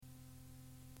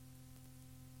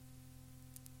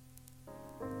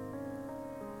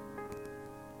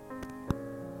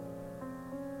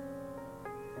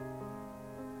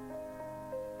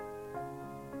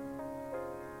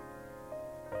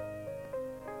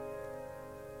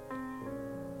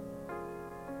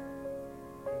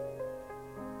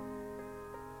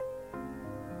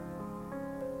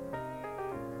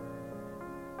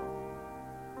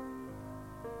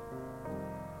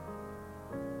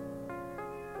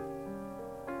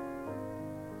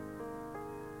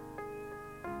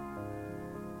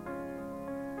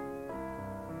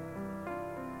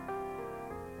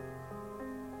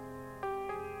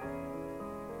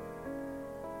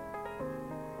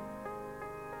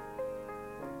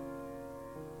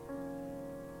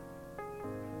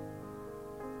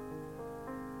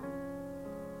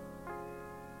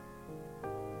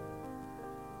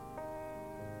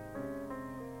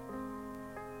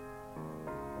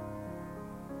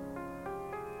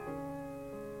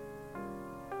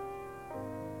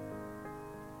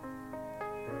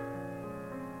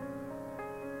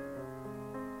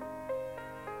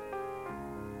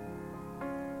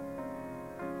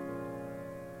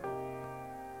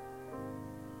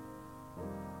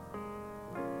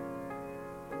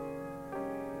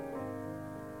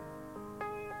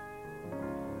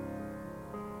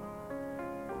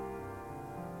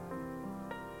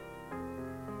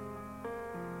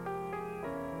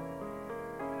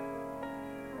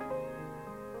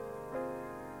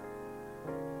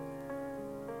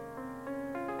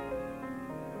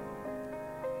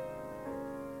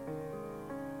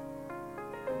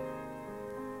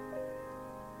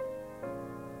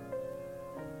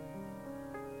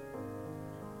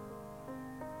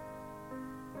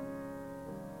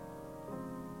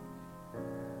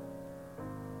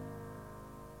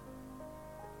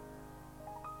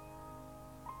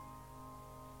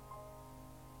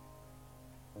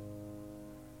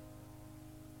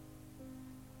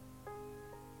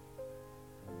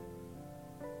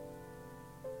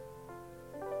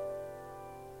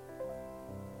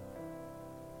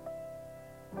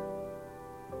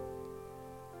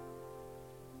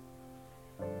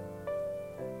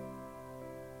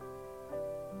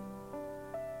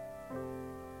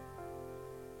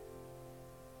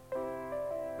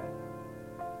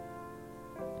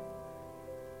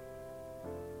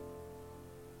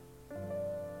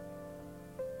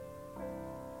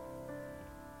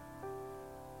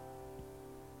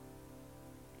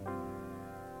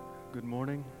Good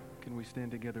morning. Can we stand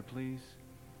together, please?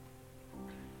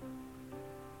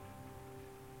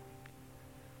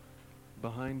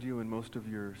 Behind you in most of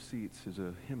your seats is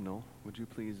a hymnal. Would you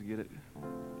please get it?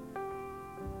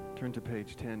 Turn to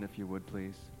page 10 if you would,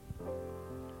 please.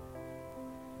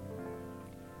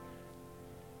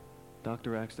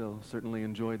 Dr. Axtell certainly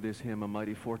enjoyed this hymn, "A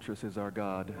Mighty Fortress is Our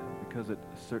God," because it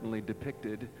certainly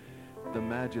depicted the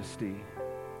majesty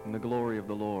and the glory of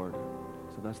the Lord.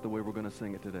 So that's the way we're going to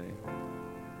sing it today.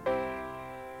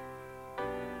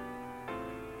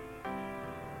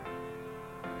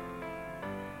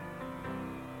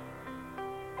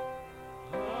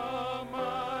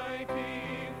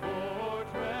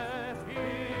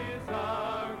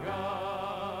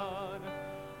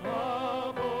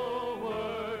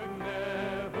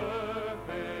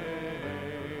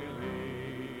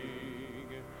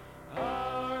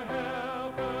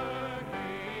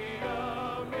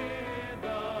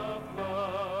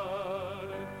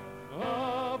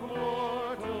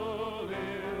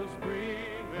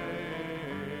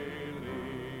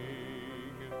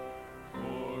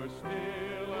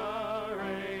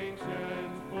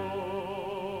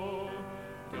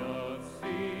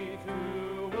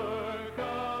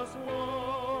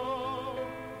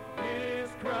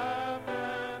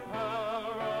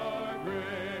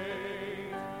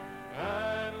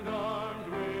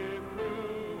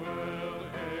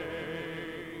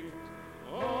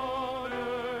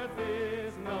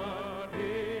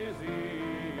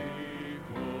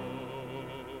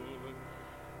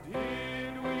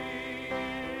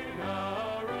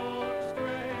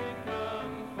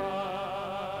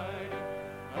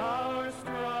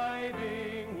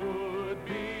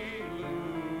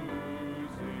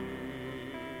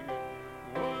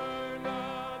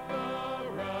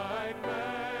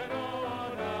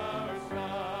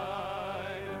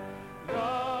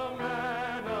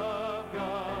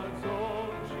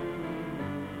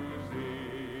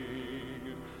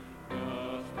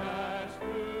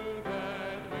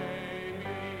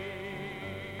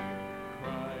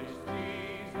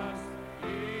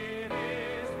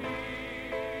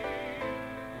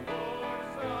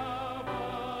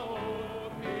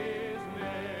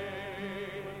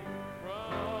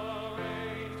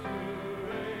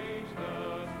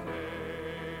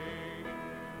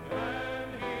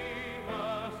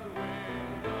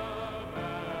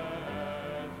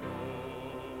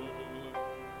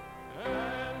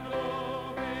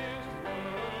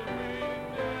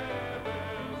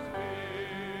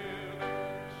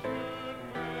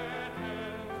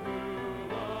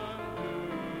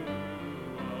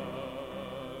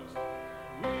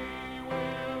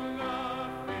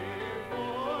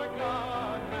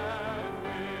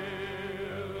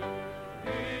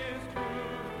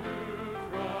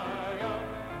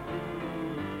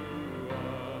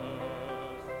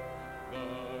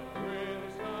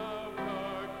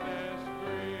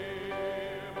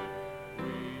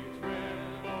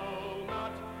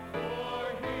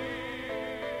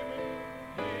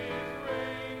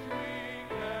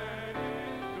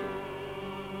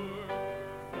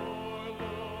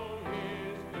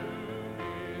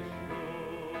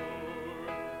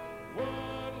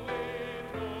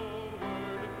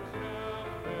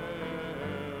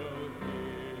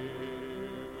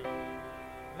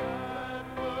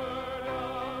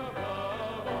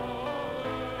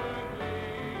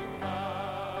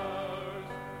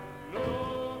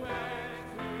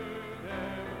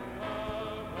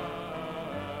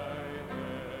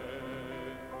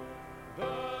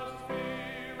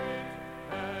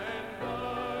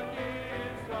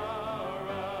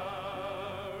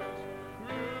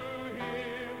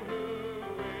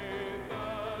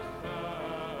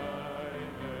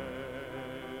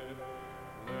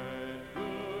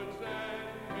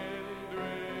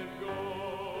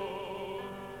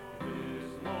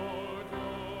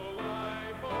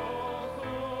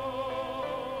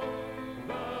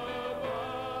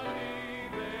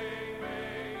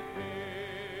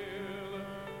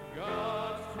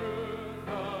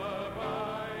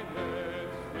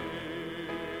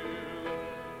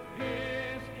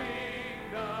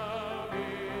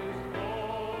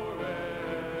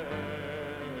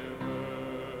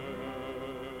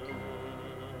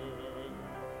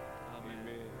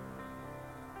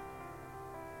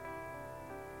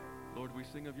 Lord, we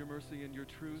sing of your mercy and your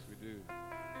truth. Yes, we do.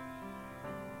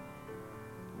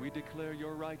 We declare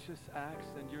your righteous acts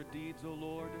and your deeds, O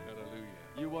Lord. Hallelujah.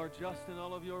 You are just in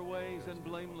all of your ways and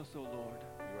blameless, O Lord.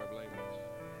 You are blameless.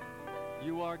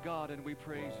 You are God, and we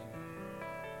praise you.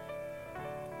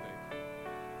 Thank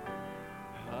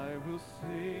you. I will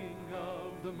sing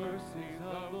of the mercies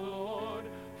of the Lord.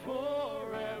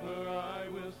 Forever I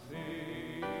will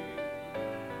sing.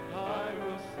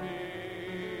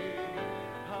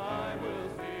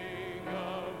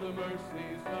 the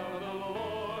mercies of the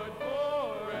Lord.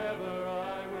 Forever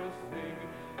I will sing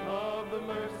of the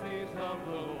mercies of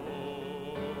the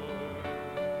Lord.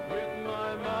 With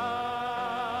my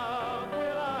mouth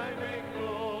will I make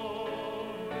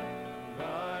known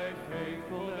thy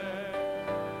faithfulness,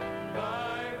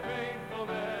 thy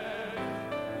faithfulness.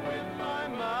 With my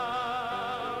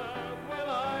mouth will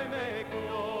I make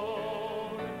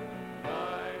known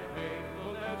thy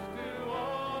faithfulness to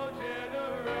all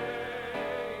generations.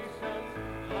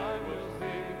 I will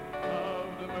sing of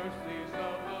the mercies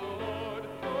of the Lord.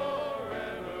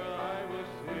 Forever I will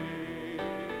sing.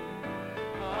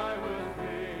 I will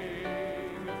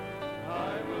sing. I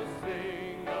will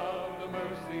sing of the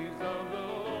mercies of the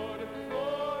Lord.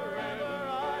 Forever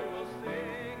I will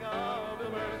sing of the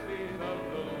mercies of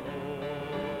the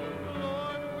Lord.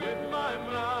 Lord, with my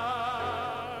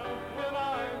mouth will I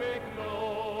make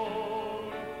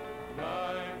known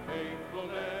thy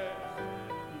faithfulness,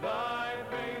 thy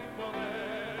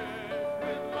faithfulness.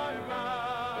 With my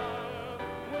mouth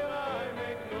will I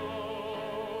make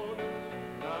known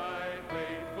thy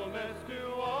faithfulness to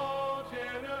all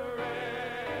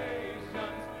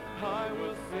generations. I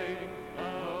will sing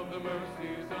of the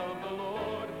mercies of the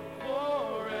Lord.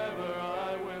 Forever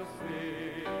I will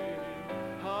sing.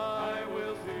 I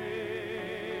will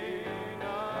sing. I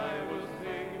will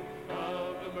sing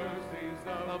of the mercies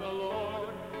of the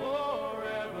Lord.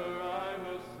 Forever I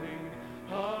will sing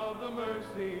of the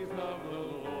mercies of the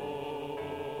Lord.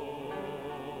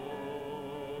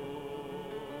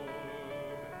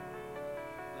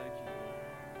 Thank you.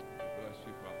 Bless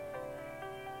you, Father.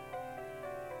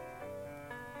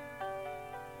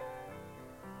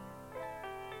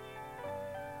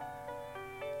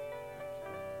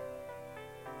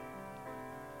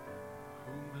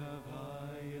 Whom have I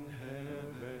in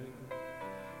heaven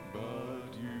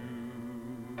but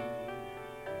you?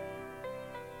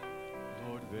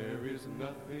 Lord, there is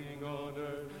nothing on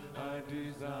earth I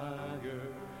desire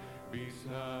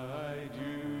beside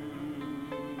you.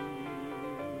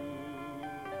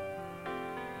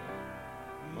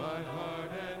 My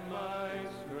heart and my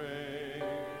strength,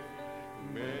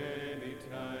 many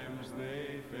times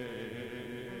they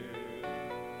fail.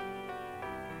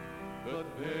 But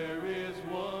there is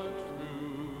one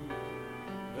truth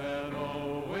that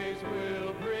always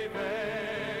will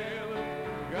prevail.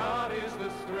 God is the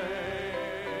strength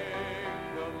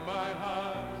of my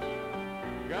heart.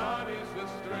 God is the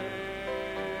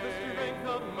strength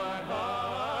of my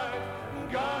heart.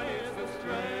 God is the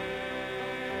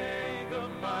strength of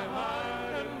my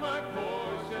heart and my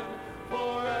portion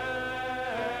forever.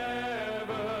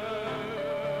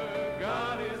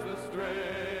 God is the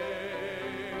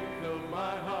strength of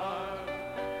my heart.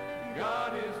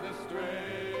 God is the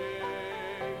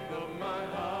strength of my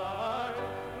heart.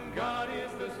 God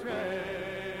is the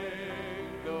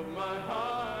strength of my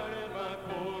heart and my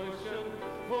portion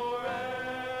forever,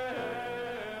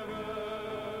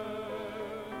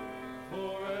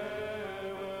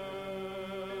 forever.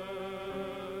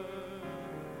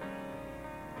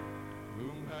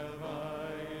 Whom have I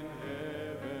in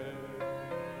heaven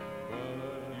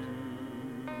but you?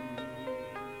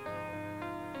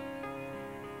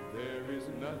 There is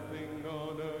nothing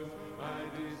on earth I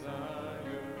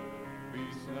desire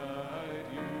beside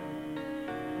you.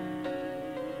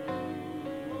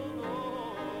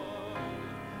 Lord,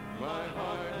 my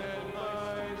heart and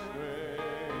my strength,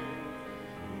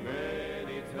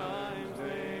 many times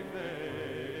they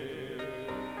fail.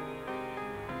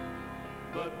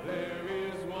 But there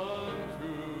is one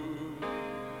truth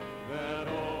that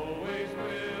always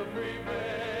will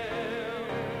prevail.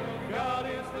 God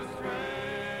is the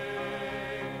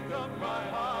strength of my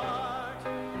heart.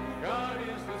 God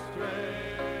is the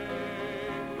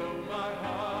strength of my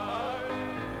heart.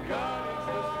 God is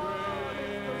the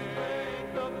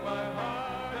strength of my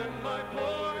heart and my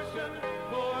portion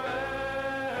forever.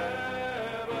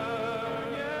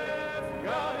 Yes,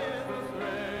 God is the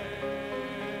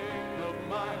strength of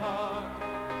my heart.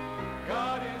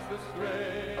 God is the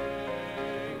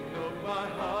strength of my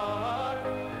heart.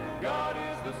 God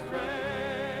is the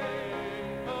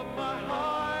strength of my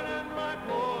heart and my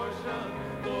portion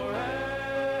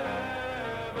forever.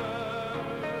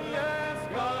 Yes,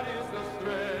 God is the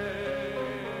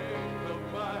strength of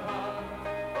my heart.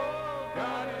 Oh,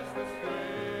 God is the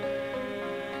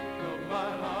strength of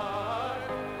my heart.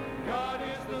 God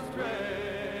is the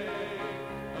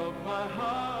strength of my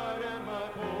heart and my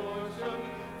portion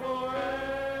forever.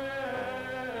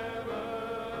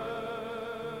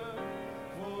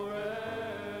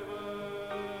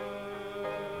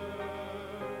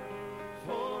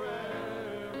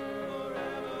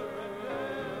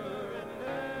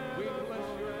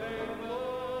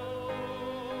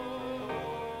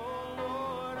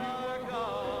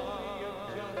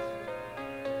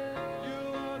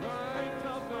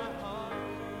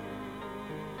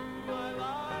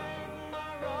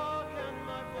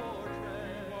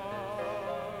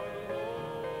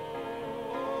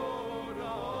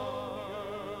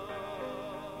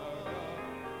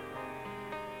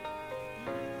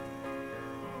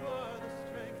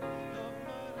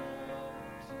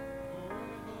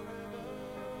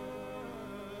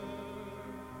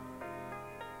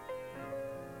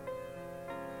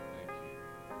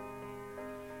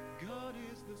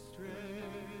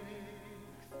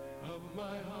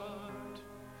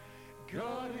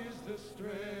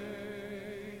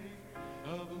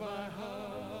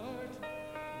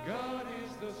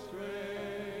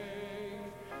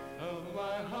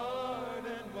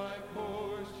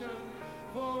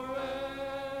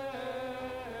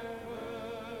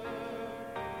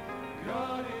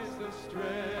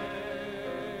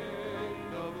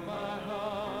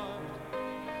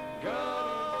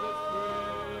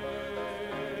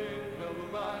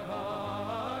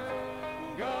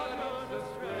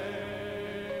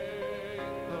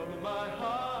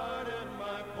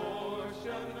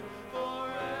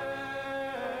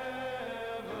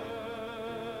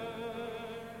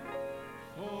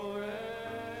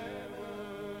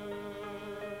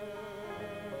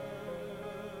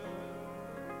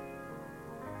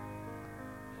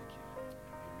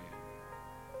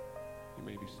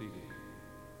 be seated.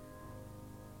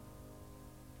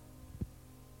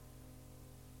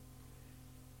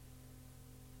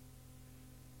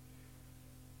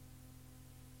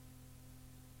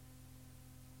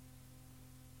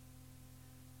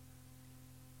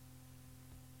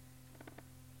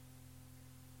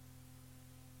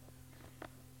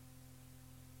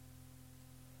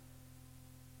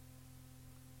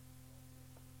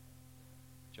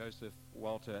 Joseph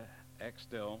Walter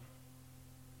Axtell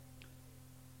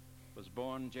was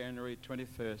born January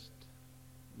 21st,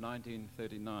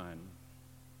 1939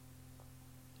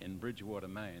 in Bridgewater,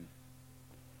 Maine.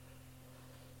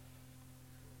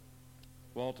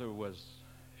 Walter was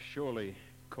surely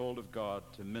called of God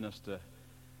to minister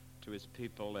to his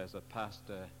people as a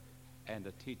pastor and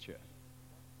a teacher.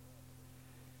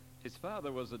 His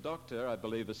father was a doctor, I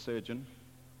believe a surgeon.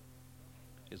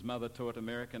 His mother taught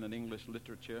American and English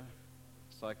literature,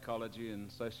 psychology and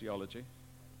sociology.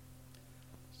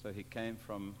 So he came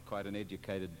from quite an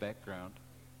educated background.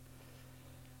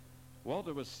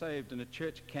 Walter was saved in a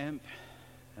church camp,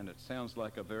 and it sounds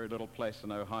like a very little place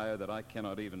in Ohio that I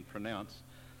cannot even pronounce,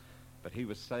 but he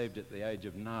was saved at the age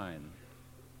of 9.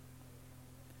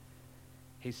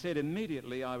 He said,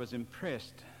 immediately I was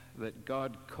impressed that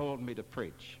God called me to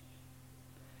preach.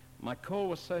 My call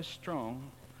was so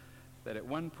strong that at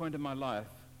one point in my life,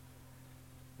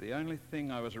 the only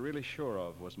thing I was really sure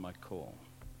of was my call.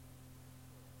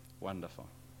 Wonderful.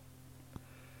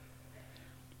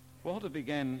 Walter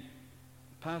began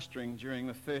pastoring during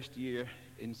the first year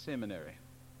in seminary.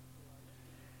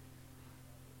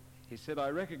 He said, I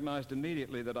recognized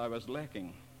immediately that I was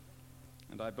lacking,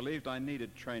 and I believed I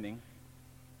needed training,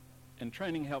 and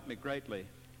training helped me greatly.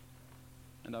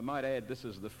 And I might add, this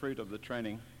is the fruit of the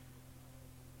training.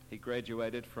 He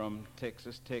graduated from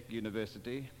Texas Tech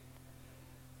University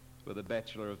with a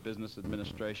Bachelor of Business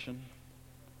Administration,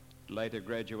 later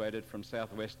graduated from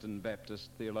Southwestern Baptist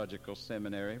Theological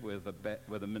Seminary with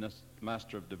a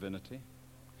Master of Divinity,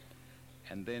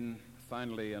 and then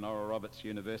finally in Oral Roberts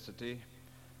University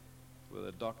with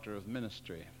a Doctor of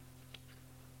Ministry.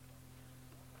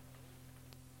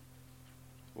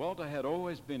 Walter had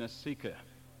always been a seeker.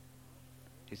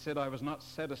 He said, I was not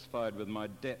satisfied with my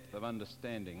depth of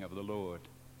understanding of the Lord.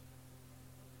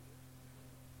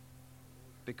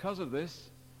 Because of this,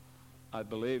 I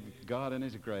believe God in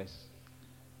his grace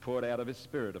poured out of his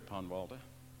Spirit upon Walter.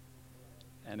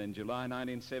 And in July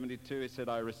 1972, he said,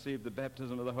 I received the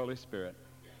baptism of the Holy Spirit.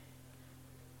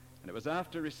 And it was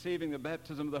after receiving the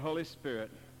baptism of the Holy Spirit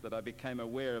that I became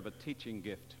aware of a teaching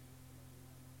gift.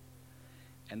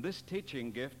 And this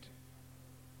teaching gift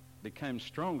became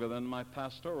stronger than my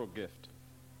pastoral gift.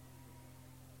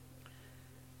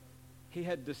 He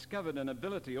had discovered an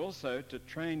ability also to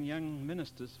train young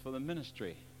ministers for the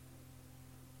ministry.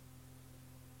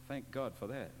 Thank God for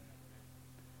that.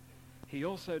 He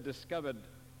also discovered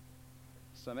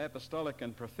some apostolic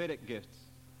and prophetic gifts,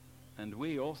 and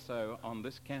we also on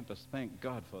this campus thank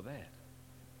God for that.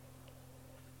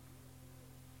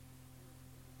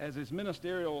 As his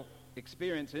ministerial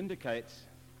experience indicates,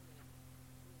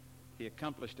 he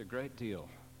accomplished a great deal.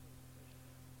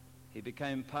 He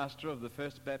became pastor of the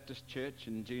First Baptist Church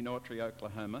in Gene Autry,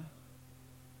 Oklahoma,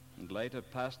 and later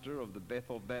pastor of the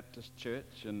Bethel Baptist Church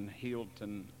in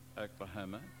Healdton,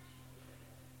 Oklahoma.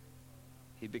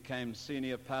 He became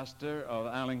senior pastor of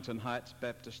Arlington Heights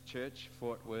Baptist Church,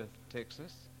 Fort Worth,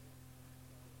 Texas,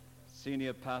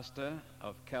 senior pastor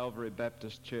of Calvary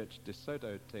Baptist Church,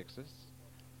 DeSoto, Texas,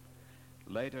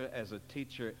 later as a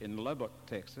teacher in Lubbock,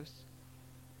 Texas,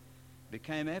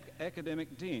 became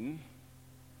academic dean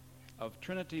of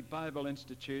Trinity Bible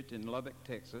Institute in Lubbock,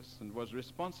 Texas, and was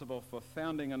responsible for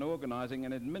founding and organizing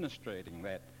and administrating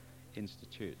that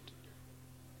institute.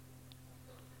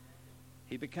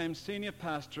 He became senior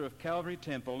pastor of Calvary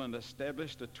Temple and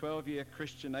established a 12-year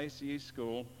Christian ACE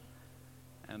school,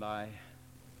 and I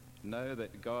know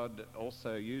that God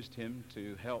also used him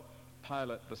to help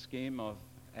pilot the scheme of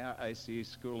our ACE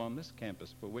school on this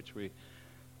campus, for which we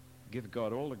give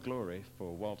God all the glory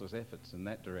for Walter's efforts in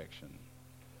that direction.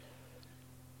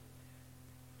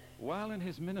 While in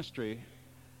his ministry,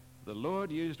 the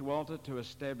Lord used Walter to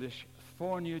establish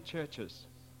 4 new churches: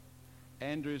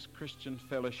 Andrews Christian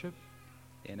Fellowship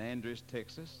in Andrews,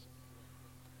 Texas,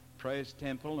 Praise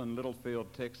Temple in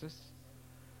Littlefield, Texas,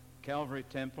 Calvary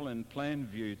Temple in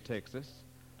Plainview, Texas,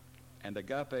 and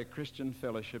Agape Christian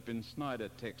Fellowship in Snyder,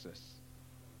 Texas.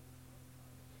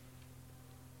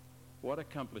 What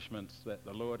accomplishments that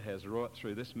the Lord has wrought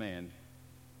through this man.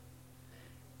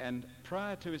 And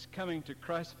prior to his coming to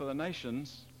Christ for the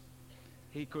Nations,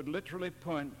 he could literally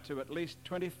point to at least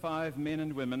 25 men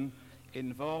and women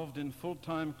involved in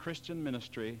full-time Christian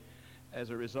ministry as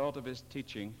a result of his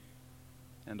teaching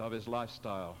and of his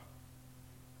lifestyle.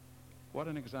 What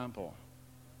an example.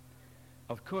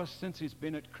 Of course, since he's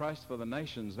been at Christ for the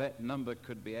Nations, that number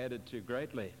could be added to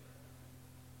greatly.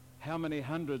 How many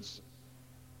hundreds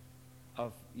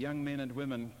of young men and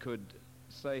women could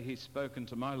say he's spoken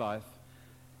to my life,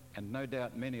 and no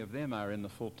doubt many of them are in the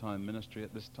full-time ministry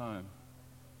at this time.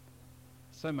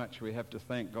 So much we have to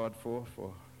thank God for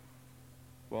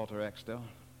Walter Axtell.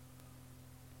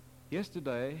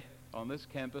 Yesterday on this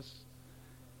campus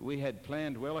we had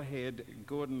planned well ahead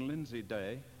Gordon Lindsay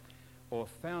Day, or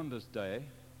Founders Day,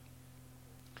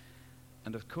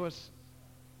 and of course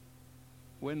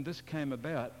when this came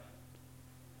about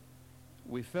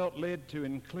we felt led to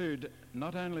include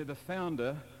not only the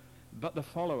founder but the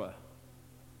follower.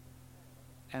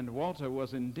 And Walter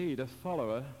was indeed a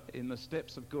follower in the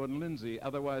steps of Gordon Lindsay,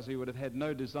 otherwise he would have had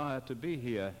no desire to be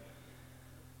here.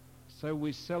 So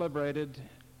we celebrated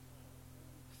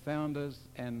Founders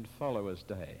and Followers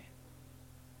Day.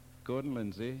 Gordon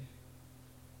Lindsay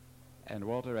and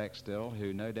Walter Axtell,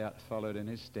 who no doubt followed in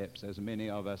his steps, as many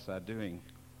of us are doing.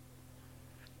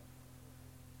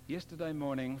 Yesterday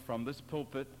morning from this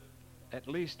pulpit, at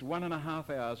least 1.5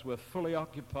 hours were fully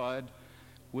occupied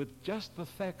with just the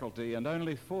faculty and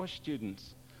only 4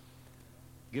 students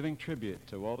giving tribute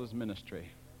to Walter's ministry.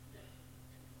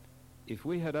 If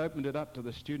we had opened it up to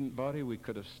the student body, we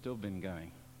could have still been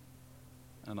going.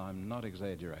 And I'm not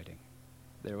exaggerating.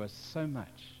 There was so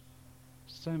much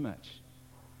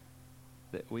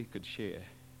that we could share.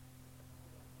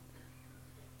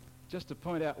 Just to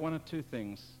point out 1 or 2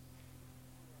 things,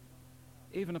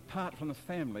 even apart from the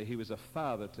family, he was a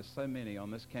father to so many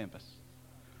on this campus.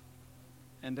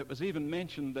 And it was even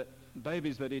mentioned that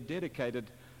babies that he dedicated,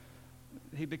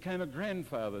 he became a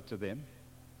grandfather to them.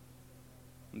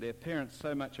 And their parents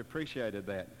so much appreciated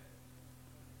that.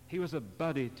 He was a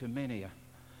buddy to many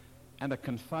and a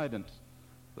confidant.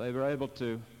 They were able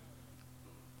to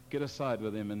get aside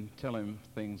with him and tell him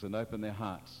things and open their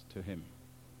hearts to him.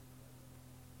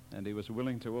 And he was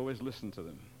willing to always listen to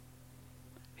them.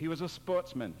 He was a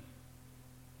sportsman.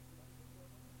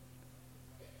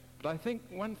 But I think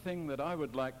one thing that I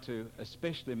would like to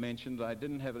especially mention, that I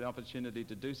didn't have the opportunity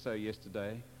to do so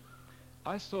yesterday,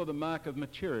 I saw the mark of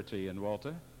maturity in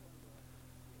Walter.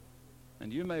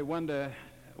 And you may wonder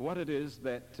what it is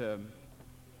that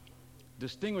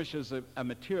distinguishes a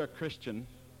mature Christian,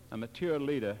 a mature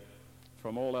leader,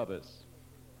 from all others.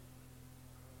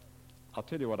 I'll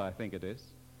tell you what I think it is.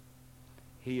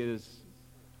 He is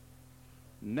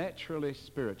naturally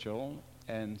spiritual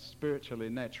and spiritually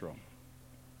natural.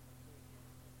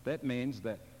 That means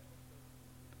that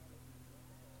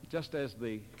just as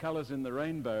the colors in the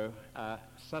rainbow are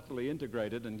subtly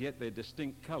integrated and yet they're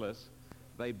distinct colors,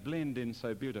 they blend in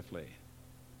so beautifully.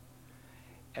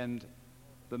 And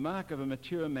the mark of a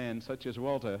mature man such as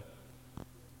Walter,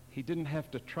 he didn't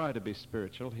have to try to be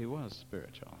spiritual, he was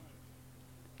spiritual.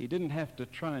 He didn't have to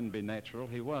try and be natural,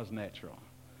 he was natural.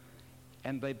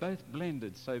 And they both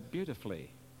blended so beautifully.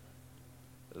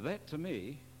 That to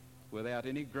me, without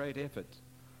any great effort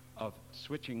of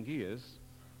switching gears,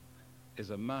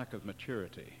 is a mark of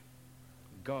maturity.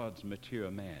 God's mature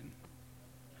man.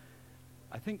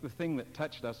 I think the thing that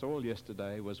touched us all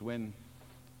yesterday was when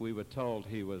we were told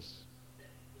he was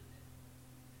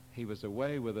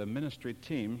away with a ministry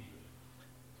team,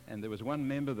 and there was one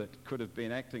member that could have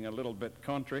been acting a little bit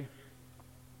contrary,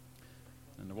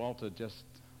 and Walter just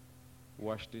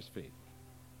washed his feet.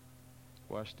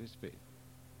 Washed his feet.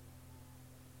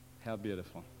 How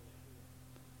beautiful.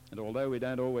 And although we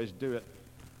don't always do it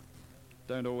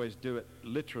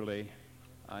literally,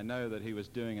 I know that he was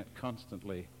doing it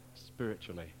constantly,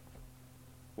 spiritually,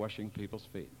 washing people's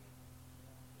feet.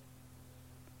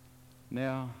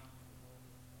 Now,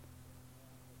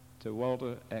 to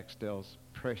Walter Axtell's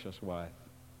precious wife,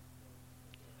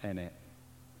 Annette.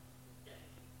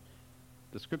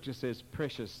 The scripture says,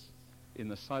 precious in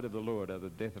the sight of the Lord are the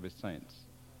death of his saints,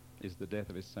 is the death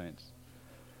of his saints.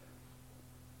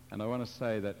 And I want to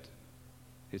say that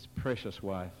his precious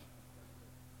wife,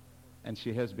 and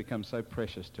she has become so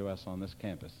precious to us on this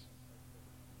campus,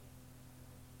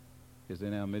 is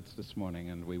in our midst this morning,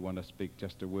 and we want to speak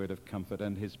just a word of comfort.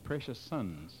 And his precious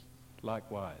sons,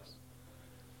 likewise.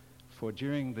 For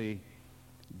during the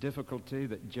difficulty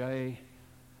that Jay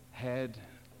had,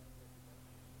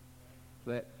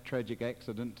 that tragic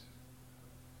accident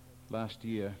last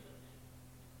year,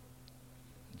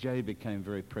 Jay became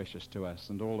very precious to us,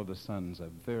 and all of the sons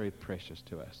are very precious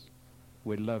to us.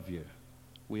 We love you.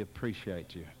 We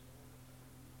appreciate you.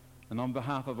 And on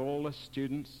behalf of all the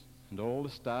students and all the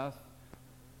staff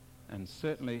and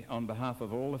certainly on behalf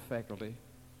of all the faculty,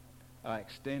 I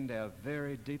extend our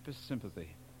very deepest sympathy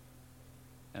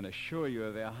and assure you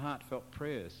of our heartfelt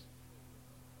prayers.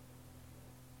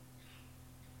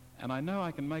 And I know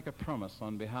I can make a promise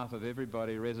on behalf of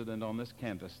everybody resident on this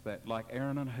campus that, like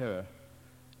Aaron and Hur,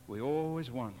 we always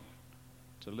want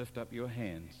to lift up your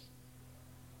hands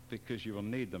because you will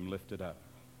need them lifted up.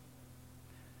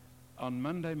 On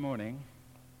Monday morning,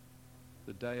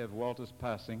 the day of Walter's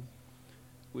passing,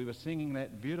 we were singing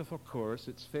that beautiful chorus.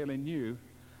 It's fairly new,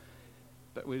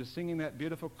 but we were singing that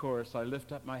beautiful chorus, I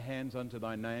lift up my hands unto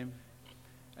thy name.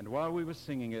 And while we were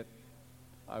singing it,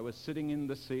 I was sitting in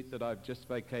the seat that I've just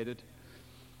vacated,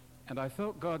 and I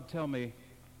felt God tell me,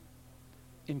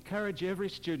 encourage every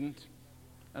student,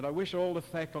 and I wish all the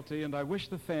faculty and I wish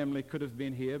the family could have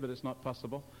been here, but it's not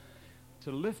possible,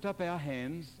 to lift up our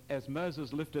hands as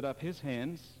Moses lifted up his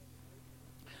hands.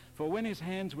 For when his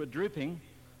hands were drooping,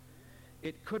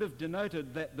 it could have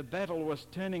denoted that the battle was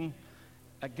turning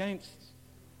against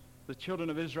the children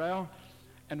of Israel,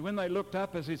 and when they looked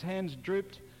up as his hands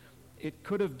drooped, it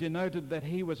could have denoted that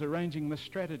he was arranging the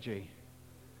strategy.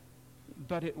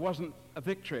 But it wasn't a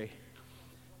victory.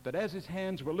 But as his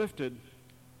hands were lifted,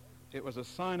 it was a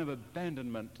sign of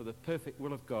abandonment to the perfect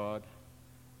will of God,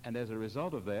 and as a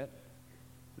result of that,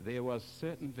 there was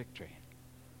certain victory.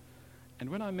 And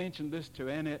when I mentioned this to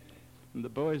Annette and the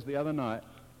boys the other night,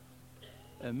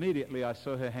 immediately I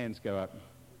saw her hands go up.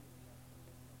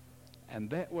 And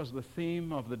that was the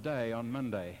theme of the day on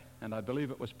Monday, and I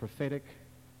believe it was prophetic.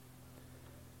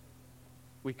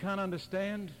 We can't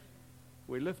understand.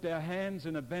 We lift our hands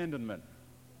in abandonment.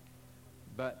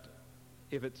 But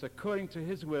if it's according to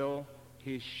his will,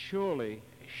 he's surely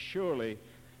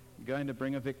going to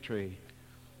bring a victory.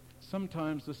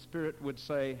 Sometimes the Spirit would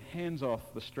say, hands off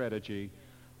the strategy,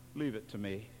 leave it to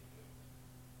me.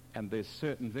 And there's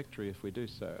certain victory if we do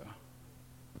so.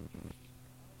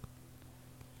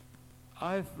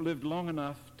 I've lived long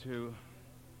enough to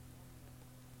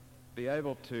be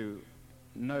able to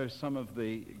know some of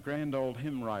the grand old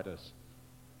hymn writers.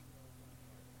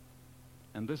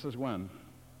 And this is one.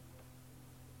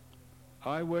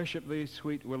 I worship thee,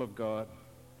 sweet will of God,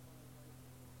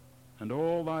 and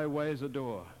all thy ways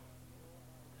adore.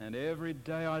 And every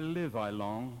day I live I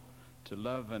long to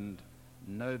love and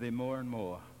know thee more and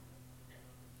more.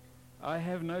 I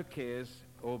have no cares,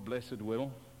 O blessed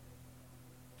will,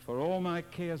 for all my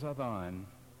cares are thine.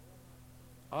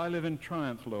 I live in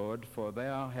triumph, Lord, for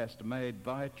thou hast made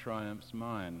thy triumphs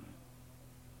mine.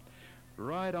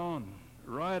 Ride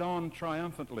on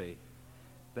triumphantly,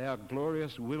 thou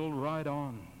glorious will ride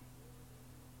on.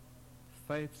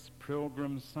 Faith's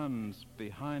pilgrim sons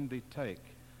behind thee take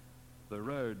the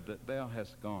road that thou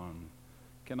hast gone.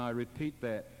 Can I repeat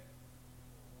that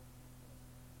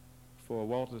for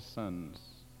Walter's sons?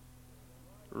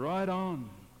 Ride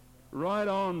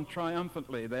on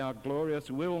triumphantly, thou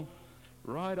glorious will,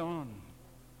 ride on.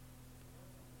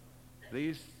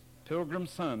 These pilgrim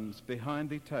sons behind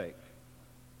thee take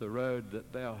the road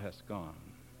that thou hast gone.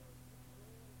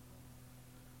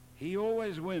 He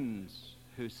always wins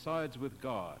who sides with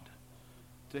God.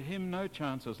 To him no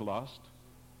chance is lost.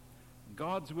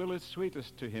 God's will is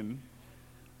sweetest to him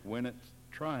when it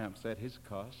triumphs at his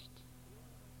cost.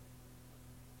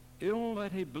 Ill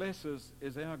that he blesses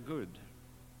is our good,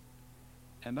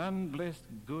 and unblessed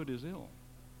good is ill.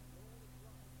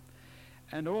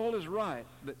 And all is right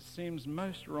that seems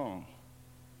most wrong,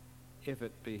 if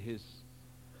it be his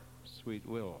sweet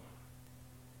will.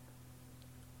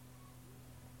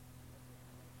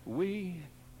 We,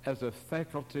 as a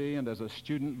faculty and as a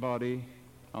student body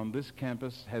on this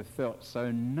campus, have felt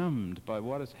so numbed by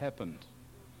what has happened.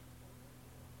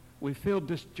 We feel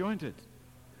disjointed.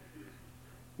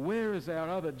 Where is our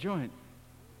other joint?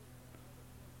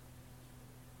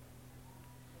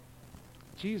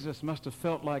 Jesus must have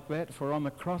felt like that, for on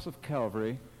the cross of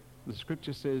Calvary, the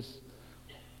scripture says,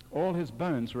 all his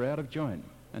bones were out of joint,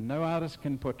 and no artist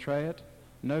can portray it,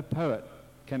 no poet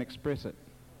can express it.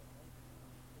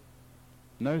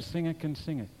 No singer can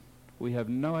sing it. We have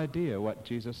no idea what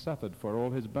Jesus suffered, for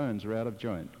all his bones were out of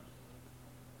joint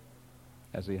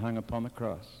as he hung upon the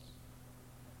cross.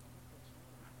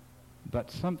 But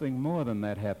something more than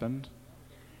that happened.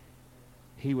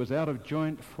 He was out of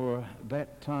joint for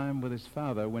that time with his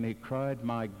Father when he cried,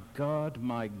 my God,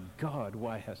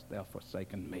 why hast thou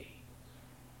forsaken me?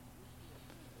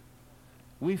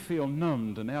 We feel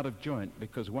numbed and out of joint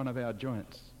because one of our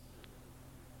joints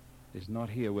is not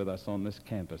here with us on this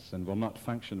campus and will not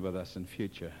function with us in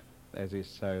future, as is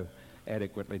so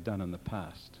adequately done in the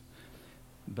past.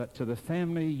 But to the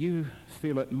family, you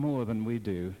feel it more than we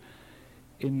do.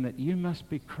 in that you must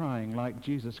be crying like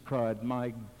Jesus cried,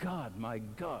 my God,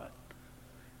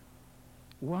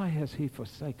 why has he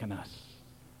forsaken us?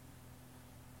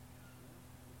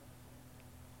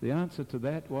 The answer to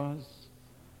that was,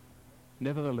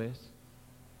 nevertheless,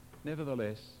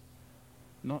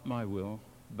 not my will,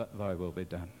 but thy will be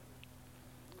done.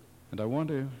 And I want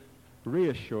to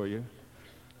reassure you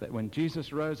that when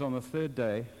Jesus rose on the third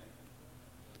day,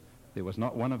 there was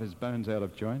not one of his bones out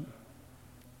of joint.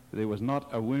 There was not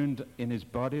a wound in his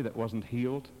body that wasn't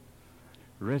healed.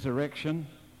 Resurrection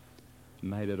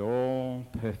made it all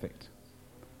perfect.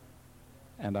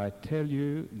 And I tell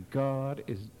you, God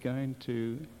is going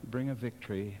to bring a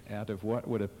victory out of what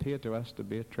would appear to us to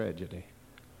be a tragedy.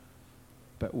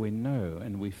 But we know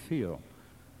and we feel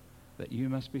that you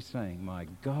must be saying, my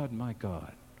God,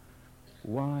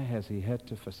 why has he had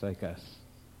to forsake us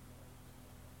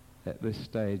at this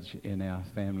stage in our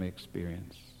family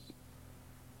experience?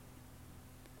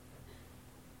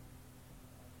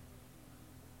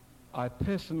 I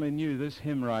personally knew this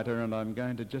hymn writer, and I'm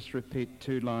going to just repeat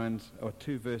 2 lines or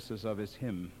 2 verses of his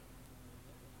hymn.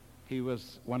 He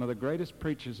was one of the greatest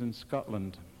preachers in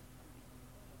Scotland,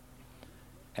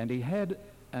 and he had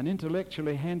an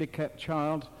intellectually handicapped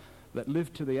child that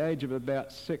lived to the age of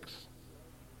about 6.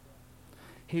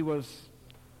 He was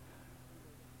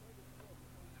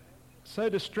so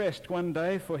distressed one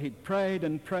day, for he'd prayed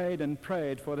and prayed and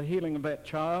prayed for the healing of that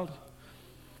child.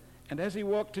 And as he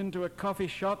walked into a coffee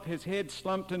shop, his head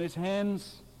slumped in his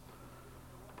hands,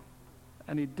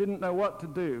 and he didn't know what to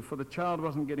do, for the child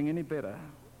wasn't getting any better.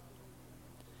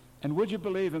 And would you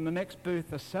believe, in the next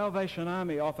booth, a Salvation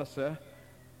Army officer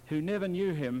who never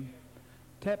knew him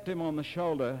tapped him on the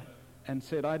shoulder and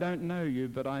said, I don't know you,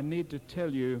 but I need to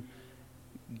tell you,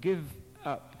 give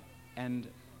up and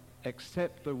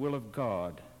accept the will of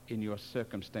God in your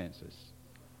circumstances.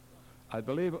 I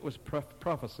believe it was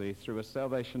prophecy through a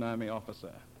Salvation Army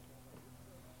officer.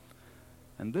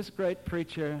 And this great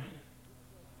preacher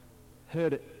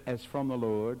heard it as from the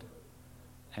Lord,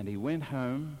 and he went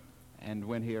home, and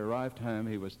when he arrived home,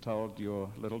 he was told, your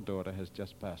little daughter has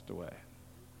just passed away.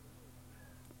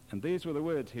 And these were the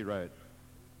words he wrote.